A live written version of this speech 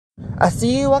I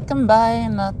see you walking by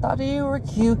and I thought you were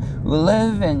cute. We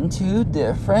live in two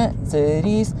different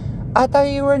cities. I thought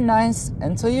you were nice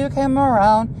until you came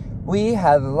around. We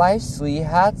had lives we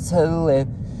had to live.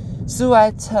 So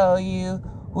I tell you,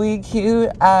 we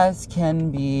cute as can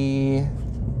be.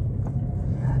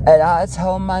 And I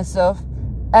tell myself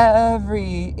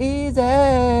every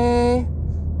day,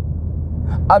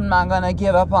 I'm not gonna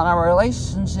give up on our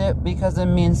relationship because it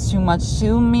means too much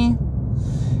to me.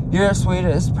 You're the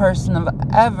sweetest person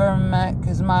I've ever met,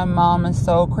 cause my mom is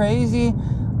so crazy.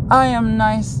 I am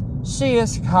nice, she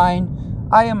is kind.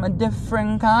 I am a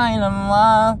different kind of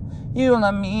love. You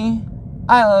love me,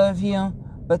 I love you,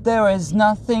 but there is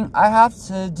nothing I have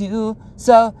to do.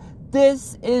 So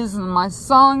this is my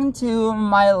song to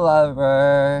my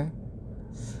lover.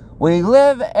 We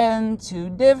live in two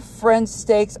different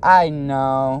states, I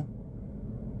know.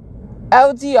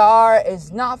 LDR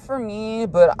is not for me,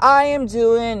 but I am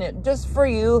doing it just for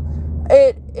you.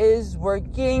 It is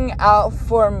working out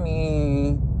for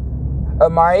me.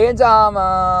 Amari and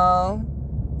Damo.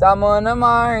 Damo and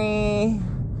Amari.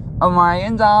 Amari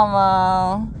and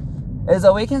Damo is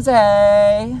all we can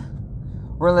say.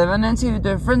 We're living in two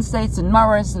different states in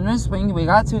Morris and Spring. We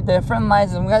got two different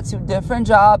lives and we got two different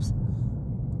jobs.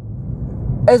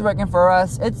 It's working for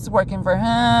us. It's working for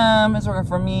him. It's working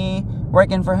for me.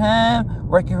 Working for him.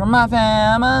 Working for my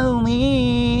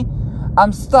family.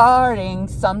 I'm starting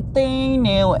something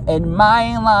new in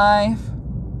my life.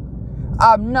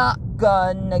 I'm not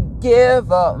gonna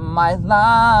give up my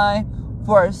life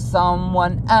for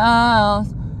someone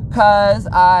else. Cause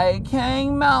I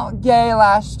came out gay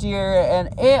last year and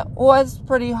it was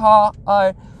pretty hard.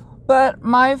 But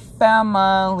my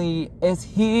family is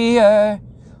here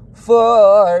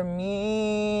for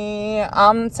me.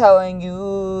 I'm telling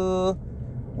you,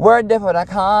 we're different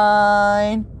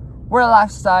kind. We're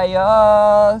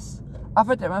lifestyles of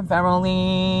a different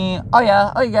family. Oh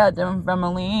yeah, different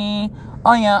family.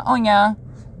 Oh yeah,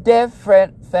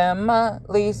 different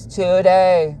families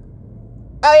today.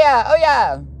 Oh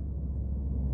yeah.